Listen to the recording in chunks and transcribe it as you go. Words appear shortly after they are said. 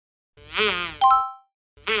Ten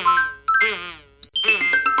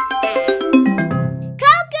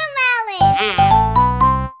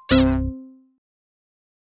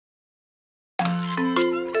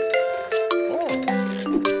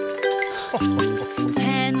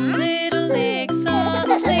little eggs all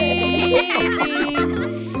sleeping.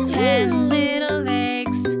 10 little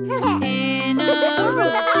eggs in a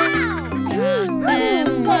row. Count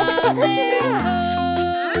them while they're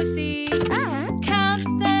cozy. Count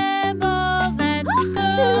them all, let's go.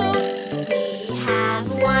 We have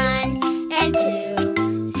 1 and 2,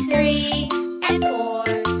 3 and 4,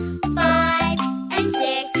 5 and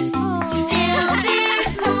 6. Still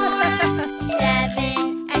there's more.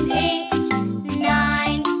 7 and 8,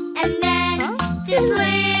 9, and then this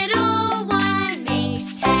little one makes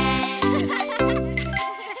 10.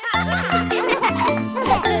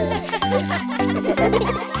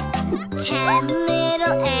 10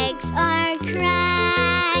 little eggs are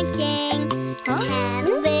cracking. 10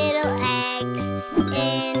 little eggs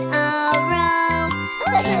in a row.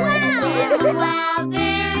 Count them while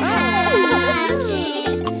they're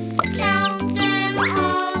hatching. Count them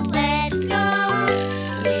all, let's go.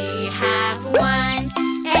 We have 1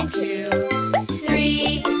 and 2,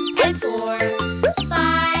 3 and 4,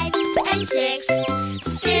 5 and 6.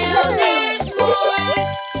 Still there's more.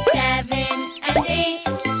 7 and 8,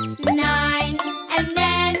 9, and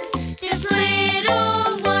then this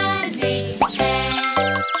little one makes 10.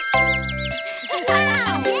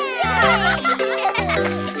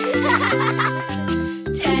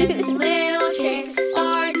 10 little chicks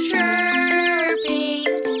are chirping.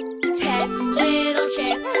 10 little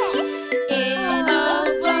chicks in a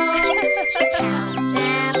row. Count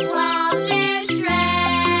them while they're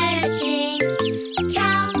stretching.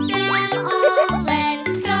 Count them all,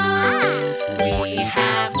 let's go. We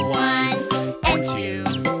have 1 and 2,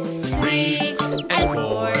 3 and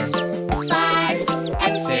 4, 5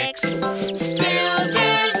 and 6. Still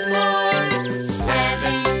there's more.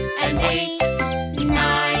 7 and 8,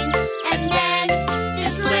 9, and then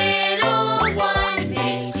this little one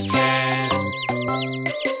makes 10.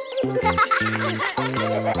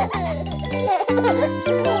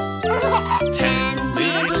 10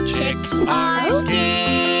 little chicks are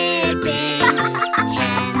skipping.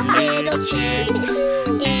 10 little chicks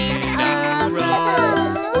in a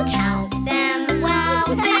row. Count them while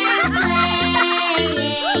they're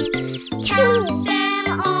playing. Count them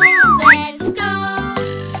all, let's go.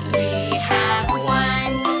 We have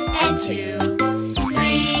 1 and 2,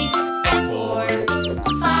 3 and 4,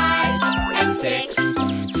 5 and 6.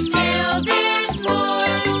 Still there's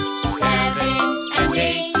more. 7 and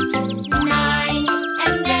 8, 9,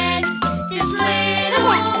 and then this little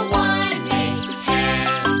one makes 10.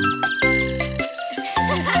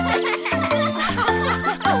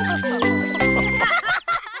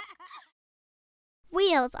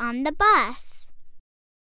 Wheels on the bus.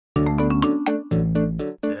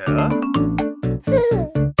 Yeah?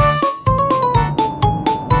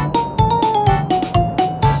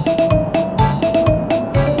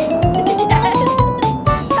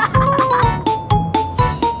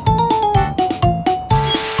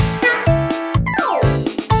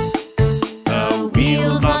 The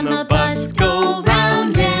wheels on the bus go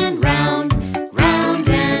round and round, round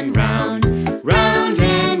and round, round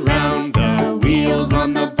and round. The wheels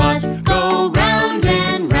on the bus go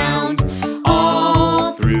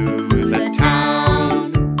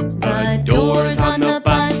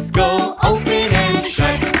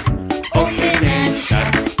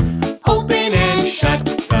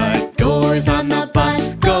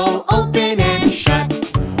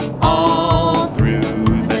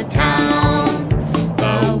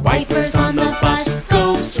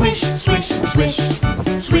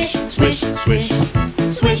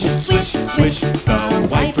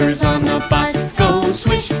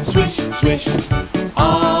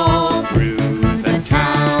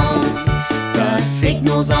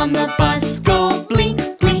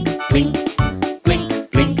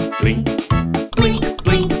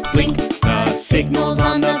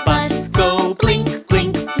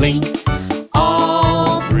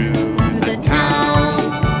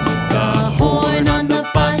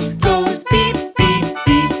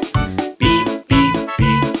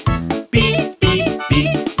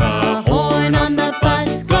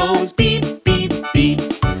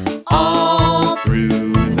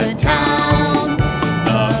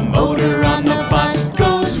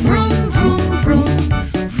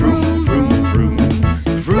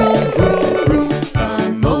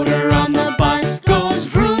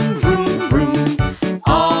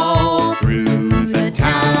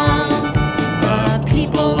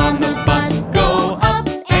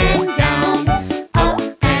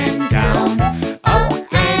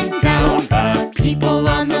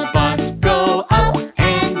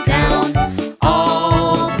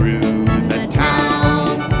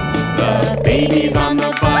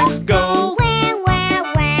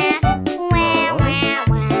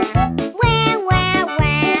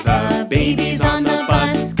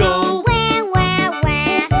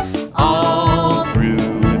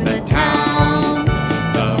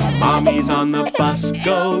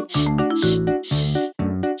go.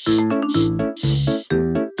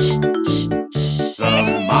 The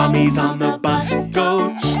mommies on the bus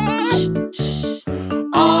go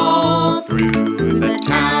all through the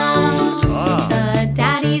town. The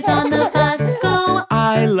daddies on the bus go.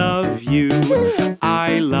 I love you,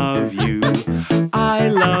 I love you, I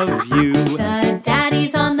love you. The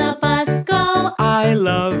daddies on the bus go. I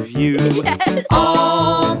love you,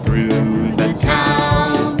 all through the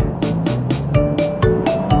town.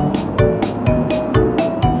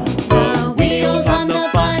 The wheels on the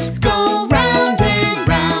bus go round and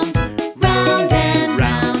round, round and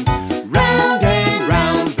round, round and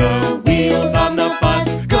round. The wheels on the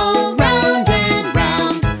bus go round and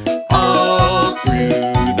round, all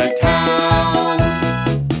through the town.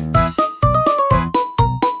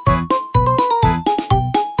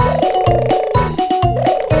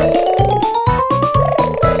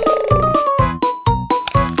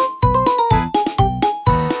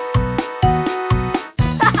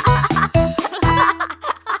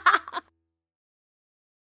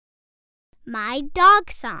 My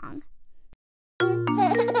dog song.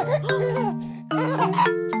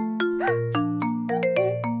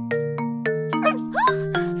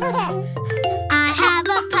 I have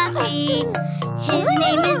a puppy. His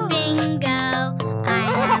name is Bingo. I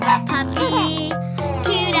have a puppy,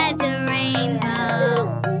 cute as a rainbow.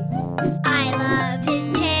 I love his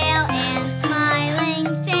tail and smiling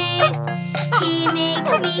face. He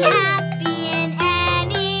makes me happy in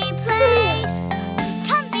any place.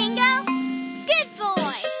 Come, Bingo. Good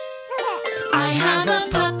boy. I have a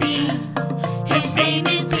puppy, his name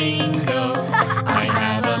is Bingo. I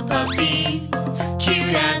have a puppy,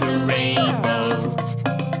 cute as a rainbow.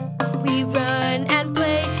 We run and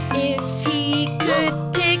play if he could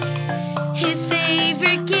pick. His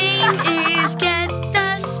favorite game is get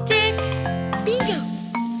the stick. Bingo,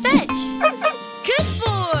 fetch. Good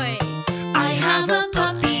boy. I have a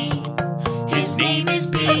puppy, his name is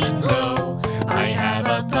Bingo. I have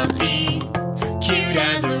a puppy, cute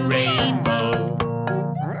as a rainbow.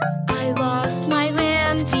 I lost my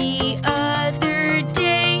lamb the other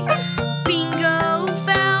day. Bingo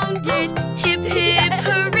found it. Hip hip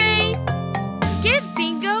hooray. Give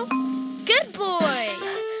Bingo. Good boy.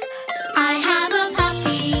 I have a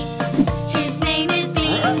puppy. His name is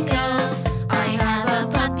Bingo. I have a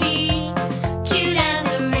puppy, cute as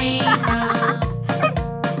a rainbow.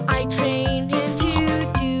 I train him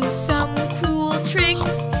to do some cool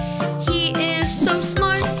tricks. He is so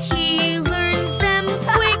smart, he learns them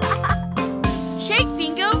quick. Shake,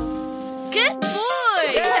 Bingo. Good boy.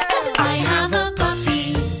 I have a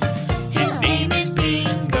puppy, his name is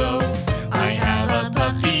Bingo. I have a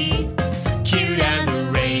puppy, cute as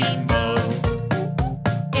a rainbow.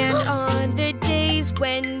 And on the days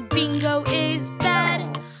when Bingo is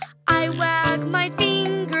bad, I wag my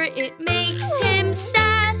finger, it makes him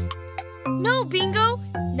sad. No, Bingo,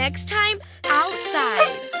 next time outside.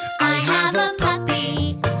 I have a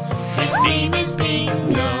puppy. His name is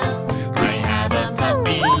Bingo. I have a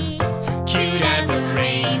puppy, cute as a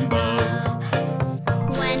rainbow.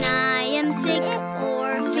 When I am sick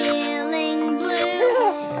or feeling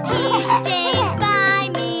blue, he stays by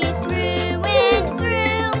me through and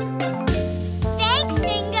through. Thanks,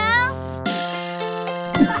 Bingo.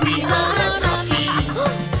 We love our puppy,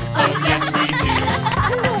 oh yes we do.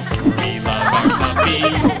 We love our puppy,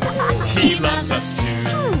 he loves us too.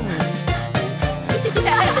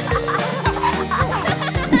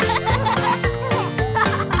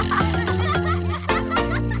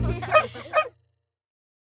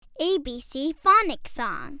 ABC Phonics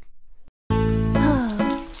Song.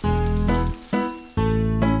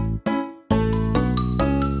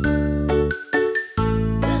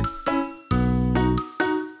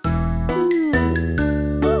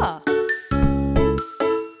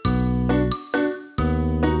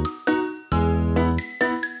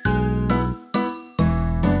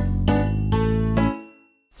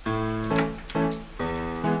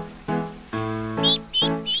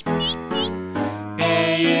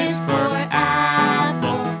 A is for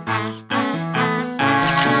apple,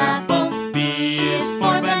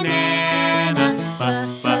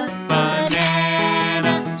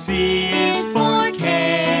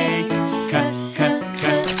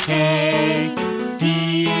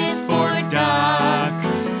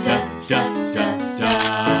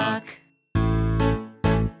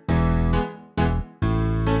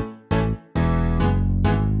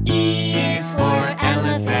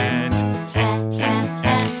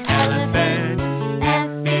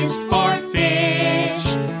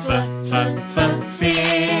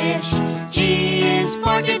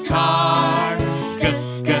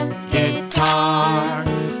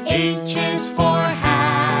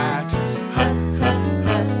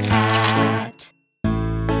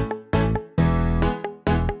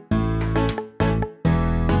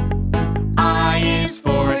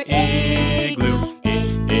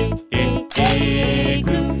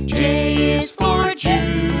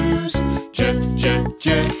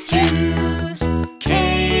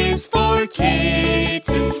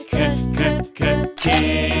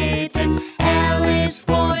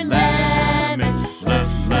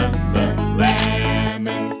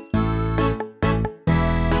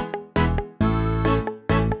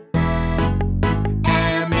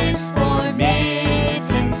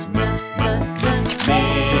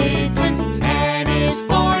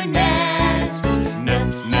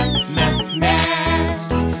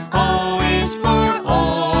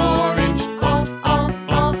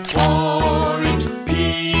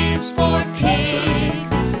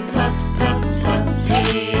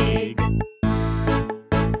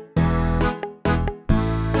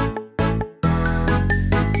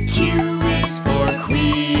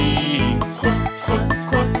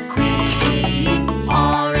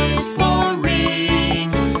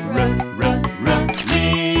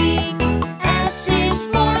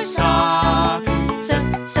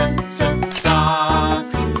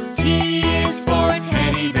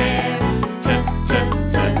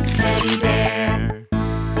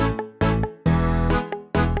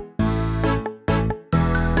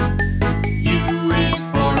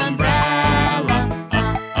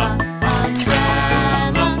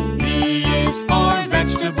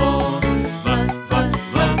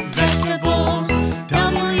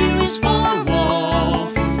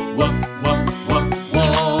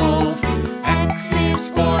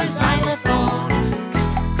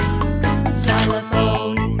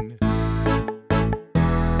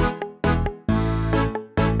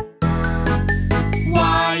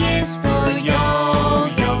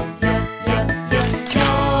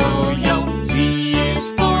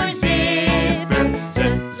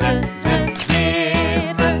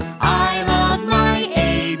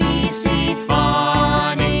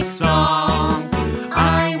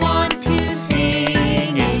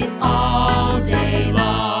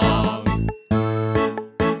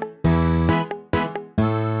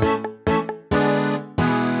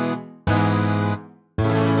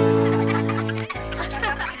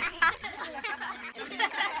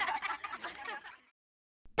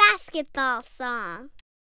 fall song.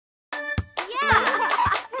 Wow.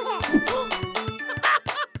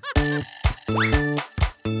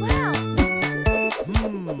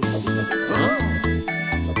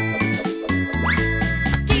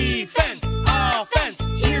 Defense, offense,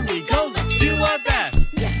 here we go, let's do our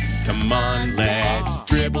best. Yes. Come on, let's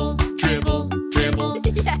dribble, dribble, dribble.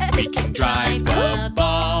 We can drive the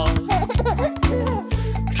ball.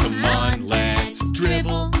 Come on, let's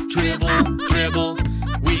dribble, dribble, dribble.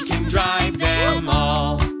 We can drive them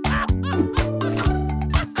all.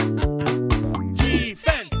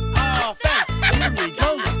 Defense, offense, here we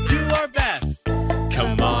go, let's do our best.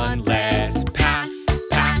 Come on, let's pass,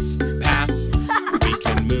 pass, pass. We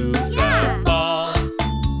can move the ball.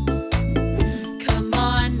 Come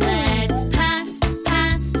on, let's pass,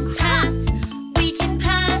 pass, pass. We can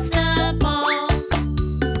pass the ball.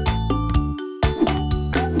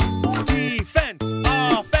 Defense,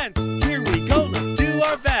 offense, here we go, let's do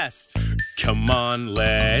our best. Come on,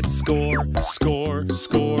 let's score, score,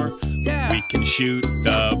 score. We can shoot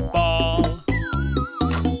the ball.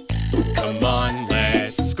 Come on,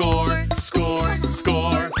 let's score, score,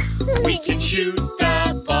 score. We can shoot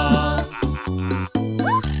the ball.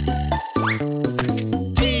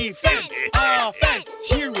 Defense, offense,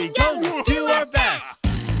 here we go, let's do our best.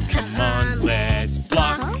 Come on, let's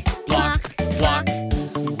block, block, block.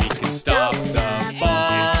 We can stop the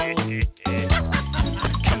ball.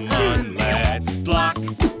 Come on, let's block,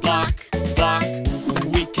 block, block.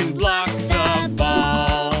 We can block the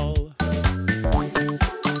ball.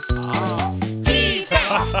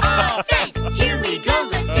 Defense, offense, here we go,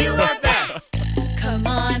 let's do our best. Come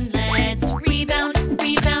on, let's rebound,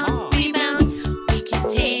 rebound, rebound. We can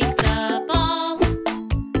take the ball.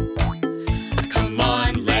 Come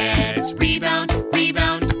on, let's rebound,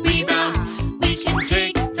 rebound, rebound. We can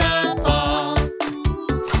take the ball.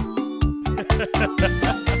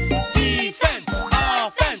 Defense,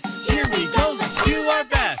 offense, here we go, let's do our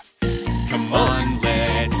best. Come on,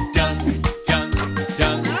 let's dunk, dunk,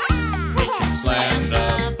 dunk. We can slam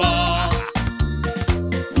the ball.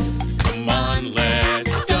 Come on,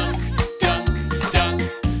 let's dunk, dunk, dunk.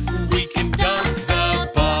 We can dunk the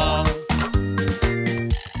ball.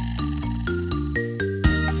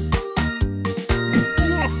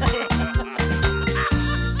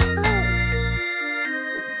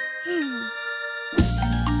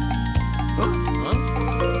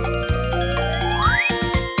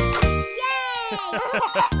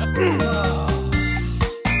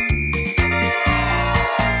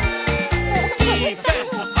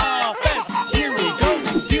 Defense, offense, here we go,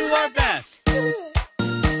 let's do our best.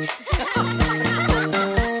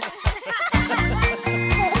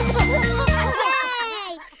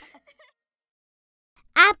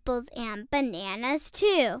 Apples and bananas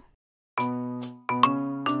too.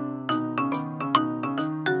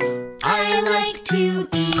 I like to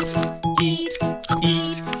eat, eat,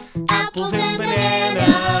 eat apples and bananas.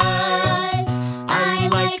 I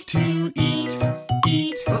like to eat,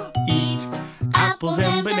 eat, eat apples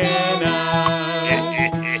and bananas.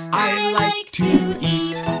 I like to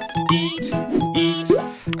eat, eat, eat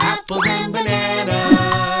apples and bananas.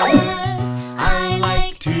 I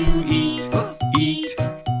like to eat, eat,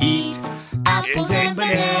 eat apples and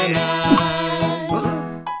bananas.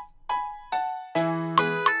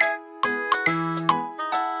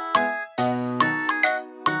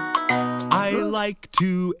 I like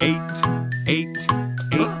to eat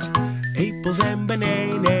apples and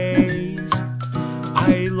bananas.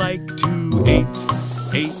 I like to eat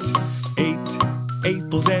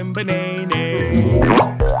apples and bananas.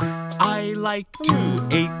 I like to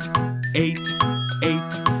eat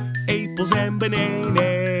apples and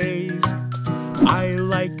bananas. I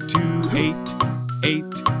like to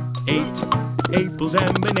eat apples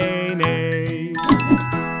and bananas.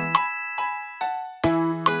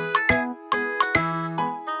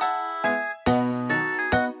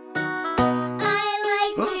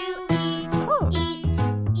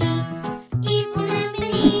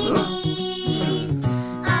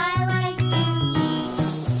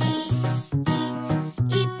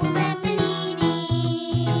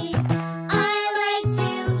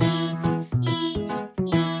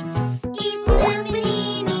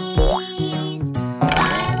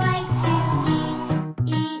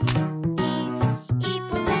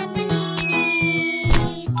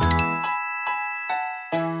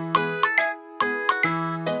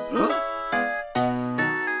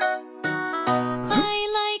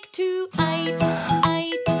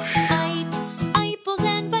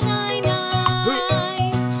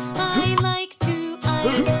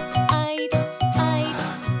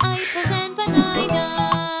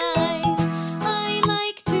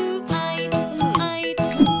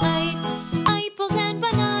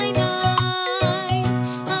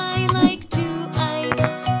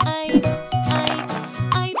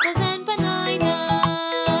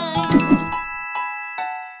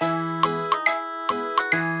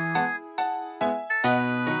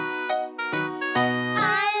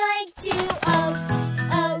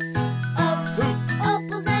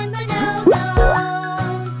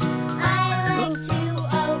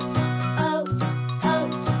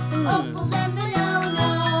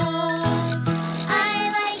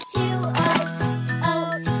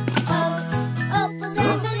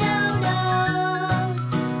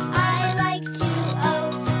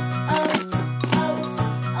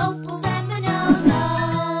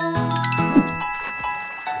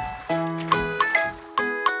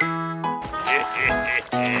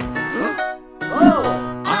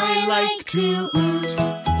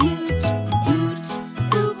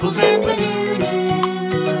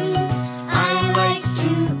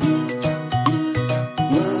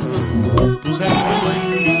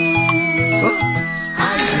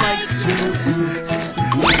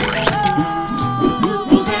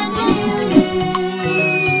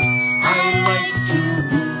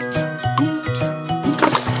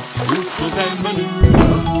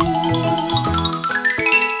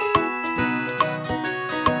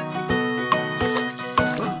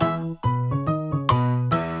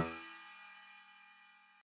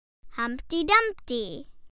 Humpty Dumpty.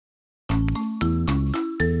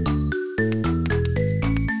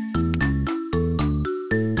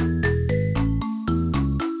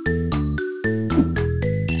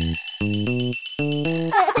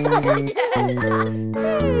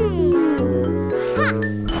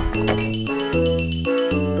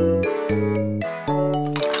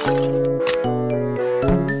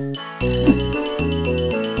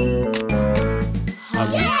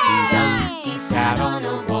 Dumpty sat on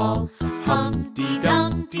a wall. Humpty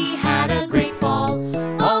Dumpty had a great fall.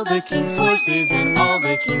 All the king's horses and all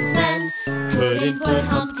the king's men couldn't put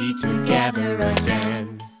Humpty together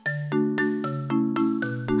again.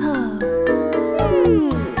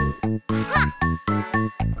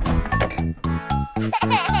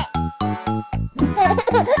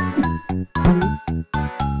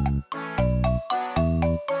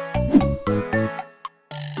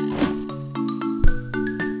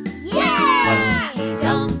 Humpty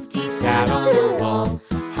Dumpty sat on the wall.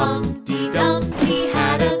 Humpty Dumpty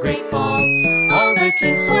had a great fall. All the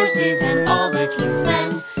king's horses and all the king's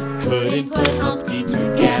men couldn't put Humpty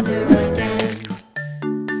together again.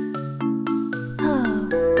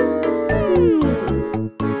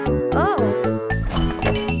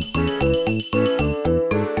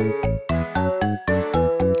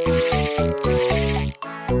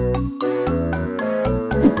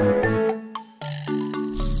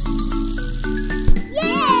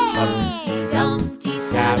 Humpty Dumpty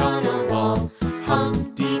sat on a wall.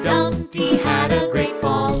 Humpty Dumpty had a great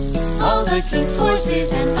fall. All the king's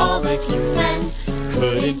horses and all the king's men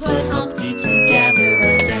couldn't put Humpty together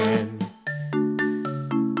again.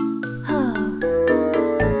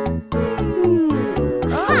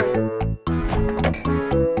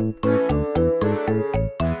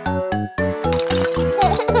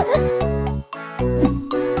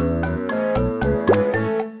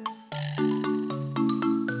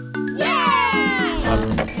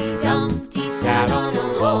 Humpty Dumpty sat on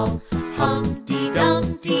a wall. Humpty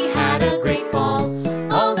Dumpty had a great fall.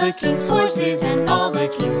 All the king's horses and all the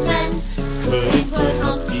king's men couldn't put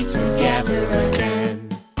Humpty together again.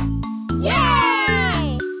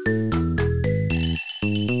 Yay!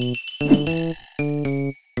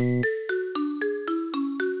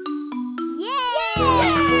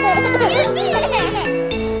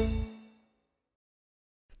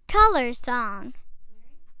 Color song.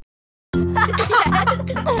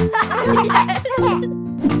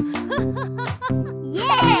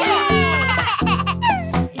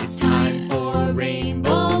 It's time for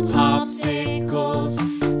rainbow popsicles.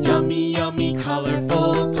 Yummy, yummy,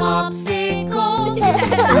 colorful popsicles.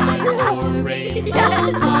 It's time for rainbow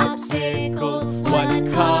popsicles.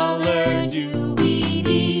 What color do we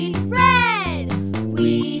need? Red!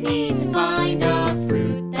 We need to find a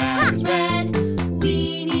fruit that is red.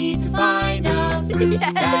 We need to find a fruit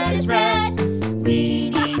that is red. We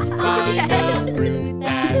need to find a fruit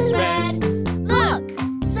that is red. Look!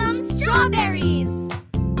 Some strawberries!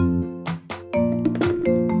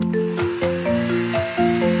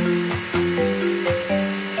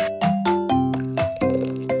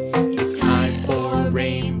 It's time for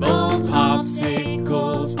rainbow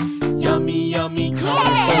popsicles. Yummy, yummy,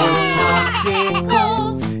 colorful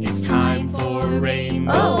popsicles. It's time for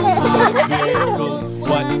rainbow popsicles.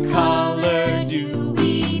 What color do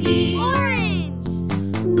we need? Orange!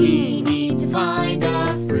 We need to find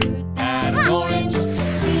a fruit that is orange.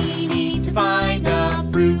 We need to find a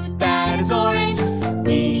fruit that is orange.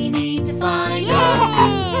 We need to find a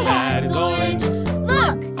fruit that is orange.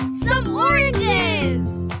 Look! Some oranges!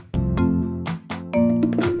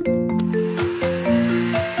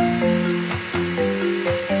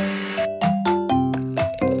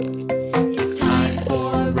 It's time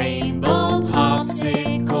for rainbow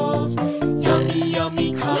popsicles. Yummy,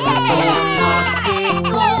 yummy, colorful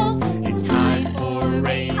popsicles. It's time for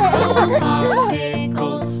rainbow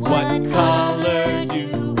popsicles. What color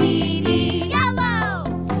do we need? Yellow!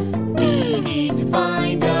 We need to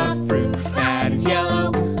find a fruit that is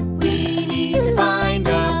yellow. We need to find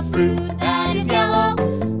a fruit that is yellow.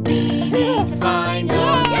 We need to find a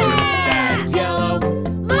fruit that is yellow.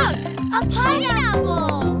 Look! A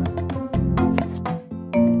pineapple!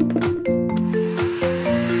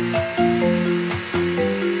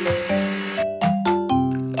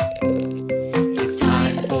 It's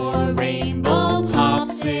time for rainbow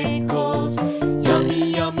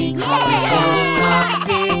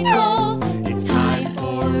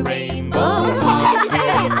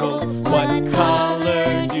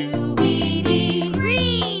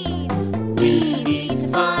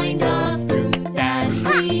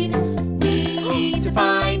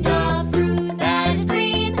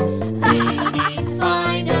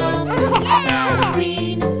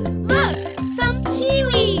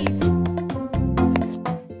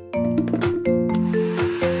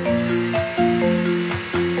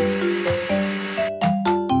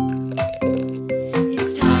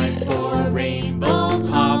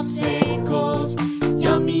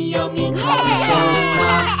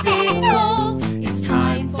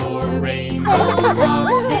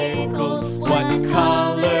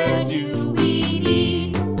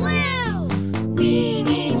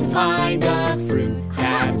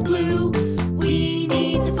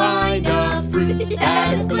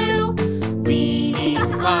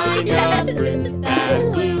find a fruit that's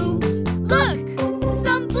blue. Look!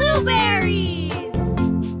 Some blueberries!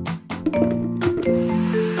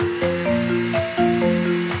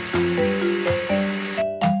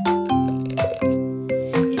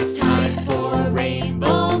 It's time for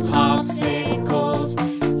rainbow popsicles.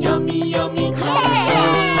 Yummy, yummy,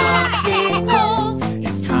 colorful popsicles.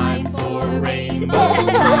 It's time for rainbow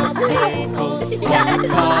popsicles. What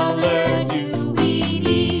color do we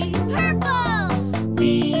need? Purple!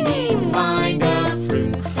 We need to find a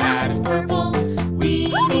fruit that is purple. We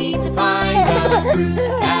need to find a fruit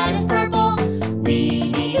that is purple. We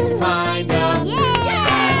need to find a fruit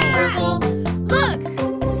that is purple. Look!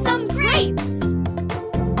 Some grapes!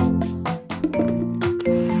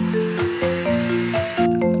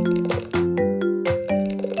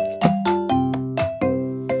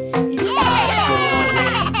 It's time for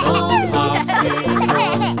rainbow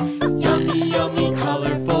popsicles. Yummy, yummy,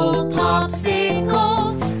 colorful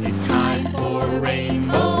popsicles. It's time for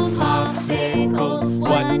rainbow popsicles.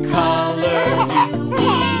 What color do we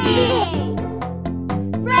need?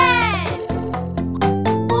 Red!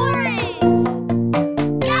 Orange!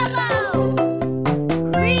 Yellow!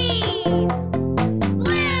 Green!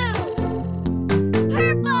 Blue!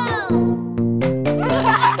 Purple!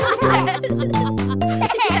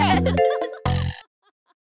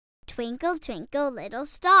 Twinkle, twinkle, little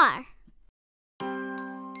star.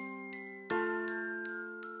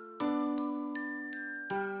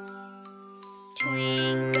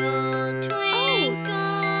 Twinkle,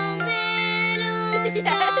 twinkle, little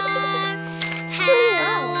star,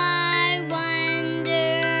 how I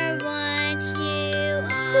wonder what you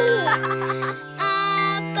are.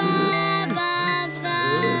 Up above the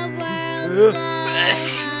world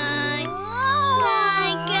so high,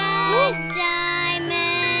 like a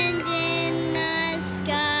diamond in the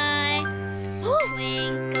sky.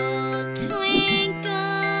 Twinkle,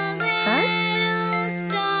 twinkle, little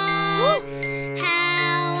star,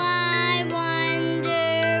 how I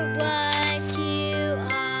wonder what you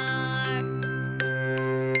are.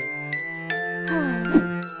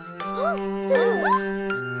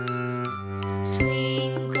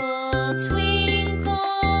 Twinkle,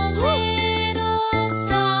 twinkle, little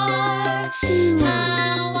star,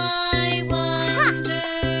 how I wonder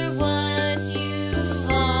what you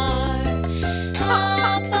are.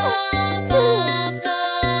 Up above the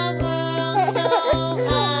world so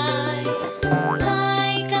high,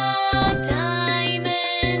 like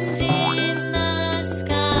a diamond in the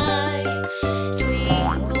sky.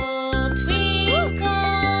 Twinkle,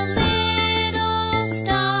 twinkle, little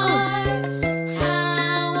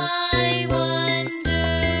star, how I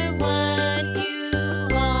wonder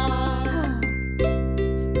what you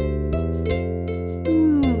are.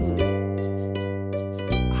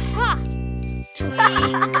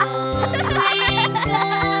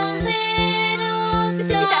 Twinkle, twinkle,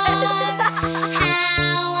 little star,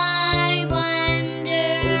 how I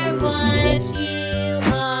wonder what you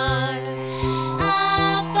are.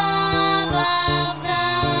 Up above the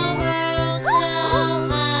world so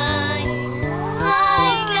high,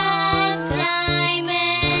 like a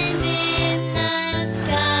diamond in the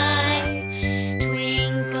sky.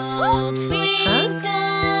 Twinkle,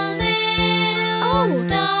 twinkle, little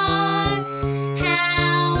star,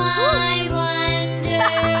 how I wonder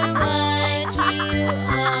what you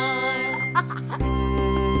are.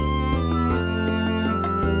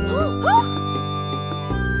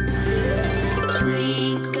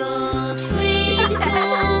 Twinkle,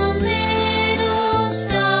 twinkle, little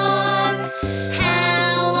star,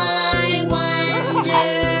 how I wonder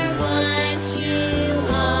what you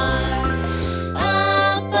are.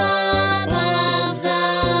 Up above the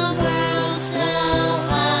world so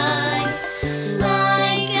high,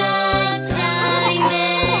 like a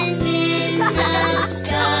diamond in the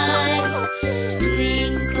sky.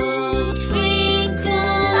 Twinkle, twinkle,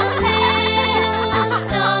 little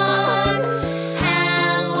star,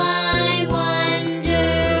 how I wonder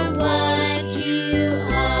what you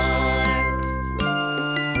are.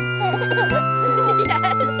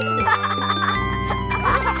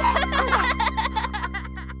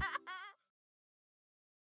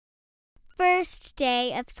 First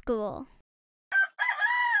day of school.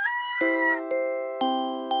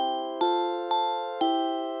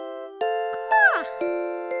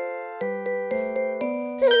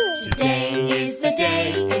 Today is the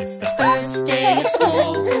day, it's the first day of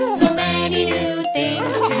school. So many new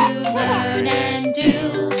things to learn and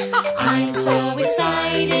do. I'm so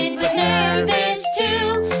excited but nervous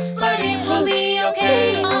too. But it will be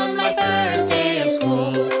okay on my first day of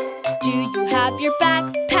school. Do you have your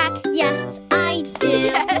backpack? Yes, I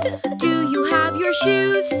do. Do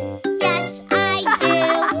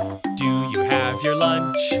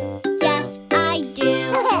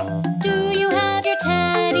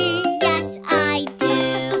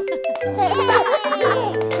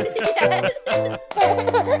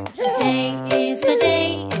Today is the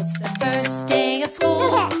day, it's the first day of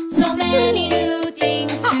school. So many new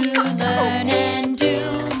things to learn and do.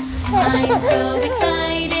 I'm so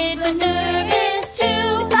excited but nervous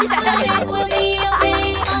too. But it will be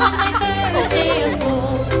okay on my first day of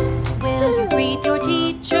school. Will you greet your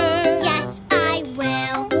teacher? Yes, I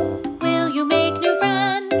will. Will you make new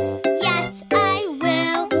friends? Yes, I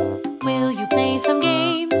will. Will you play some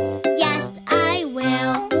games? Yes, I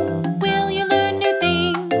will. Will you learn new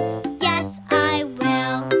things? Yes, I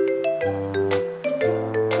will.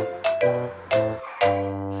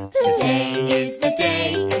 Today is the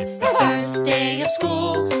day, it's the first day of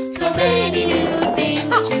school. So many new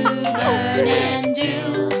things to learn and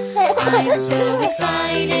do. I'm so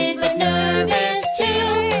excited but nervous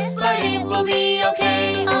too. But it will be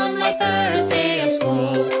okay on my first day of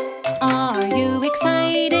school. Are you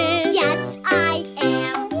excited? Yes, I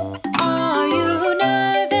am. Are you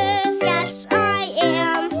nervous? Yes, I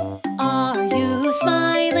am. Are you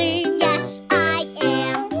smiling? Yes, I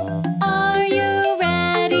am. Are you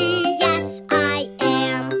ready? Yes, I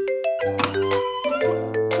am.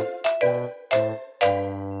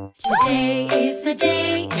 Today is the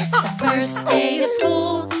day, it's the first day of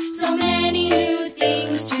school. So many new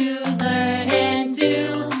things to learn and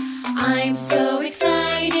do. I'm so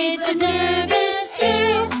excited but nervous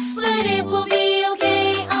too. But it will be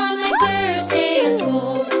okay on my first day of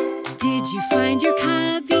school. Did you find your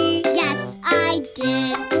cubby? Yes, I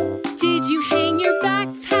did. Did you hang your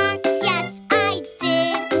backpack? Yes, I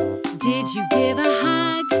did. Did you give a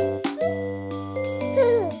hug?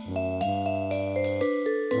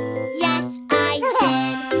 Yes, I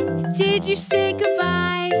did. Did you say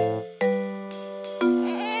goodbye?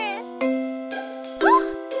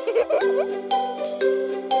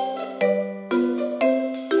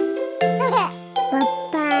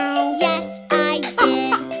 Bye-bye. Yes, I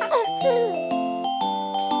did.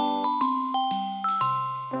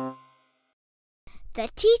 The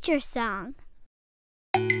teacher song.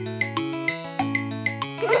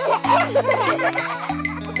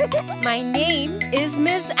 My name is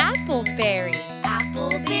Miss Appleberry.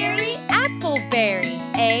 Appleberry. Appleberry.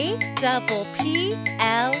 A-double-P-L-E.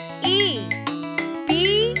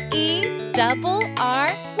 B-E-double-R-Y.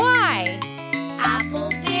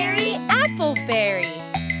 Appleberry. Appleberry.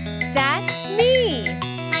 That's me.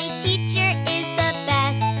 My teacher is the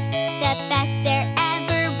best there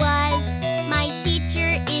ever was. My teacher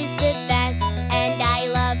is the best, and I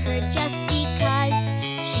love her just because.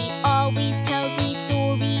 She always tells me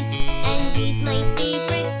stories and reads my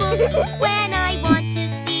favorite books. When I want to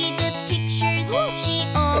see the pictures, she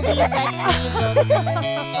always lets me look.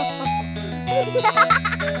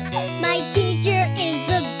 My teacher is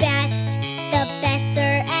the best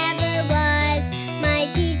there ever was. My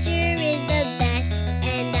teacher is the best,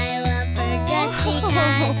 and I love her just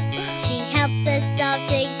because. She helps us all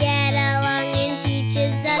to get along and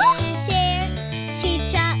teaches us to share. She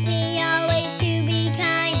taught me always to be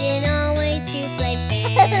kind and always to play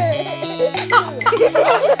fair.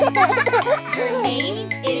 Her name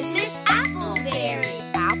is Miss Appleberry.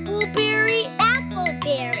 Appleberry.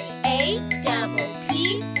 Appleberry. A-double-P-L-E.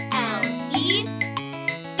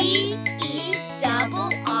 B-E-double-R-Y.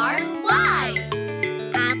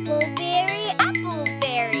 Appleberry.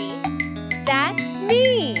 Appleberry. That's me.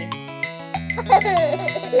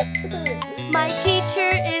 My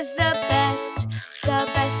teacher is the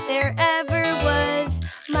best there ever was.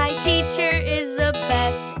 My teacher is the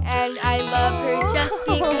best, and I love her just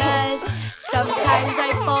because. Sometimes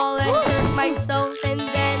I fall and hurt myself, and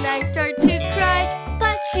then I start to cry.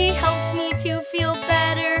 But she helps me to feel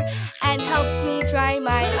better and helps me dry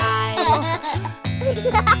my eyes.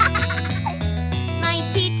 My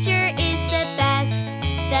teacher is the best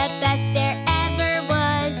there ever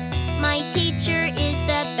was. My teacher is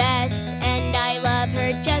the best, and I love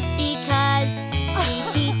her just because. She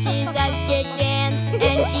teaches us to dance,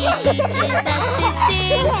 and she teaches us to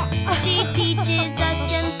sing. She teaches us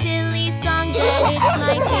some silly songs, and it's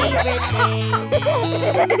my favorite thing.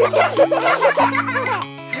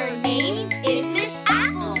 Her name is Miss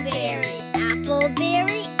Appleberry.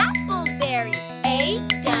 Appleberry. Appleberry.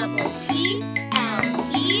 A-double-P-L-E.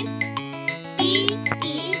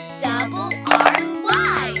 B-E-double-R-Y.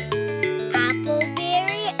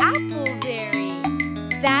 Appleberry. Appleberry.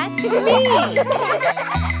 That's me.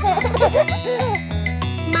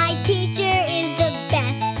 My teacher is the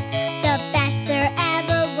best there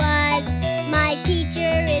ever was. My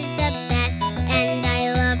teacher is the best, and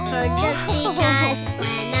I love her just because.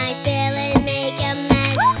 When I fail and make a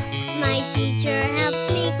mess, my teacher helps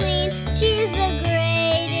me clean. She's the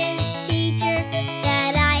greatest teacher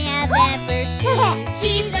that I have ever seen.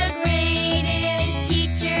 She's the greatest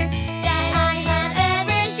teacher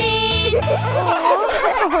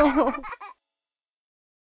win!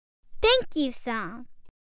 Thank you, song.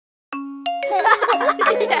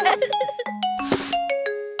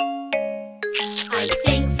 I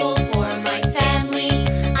think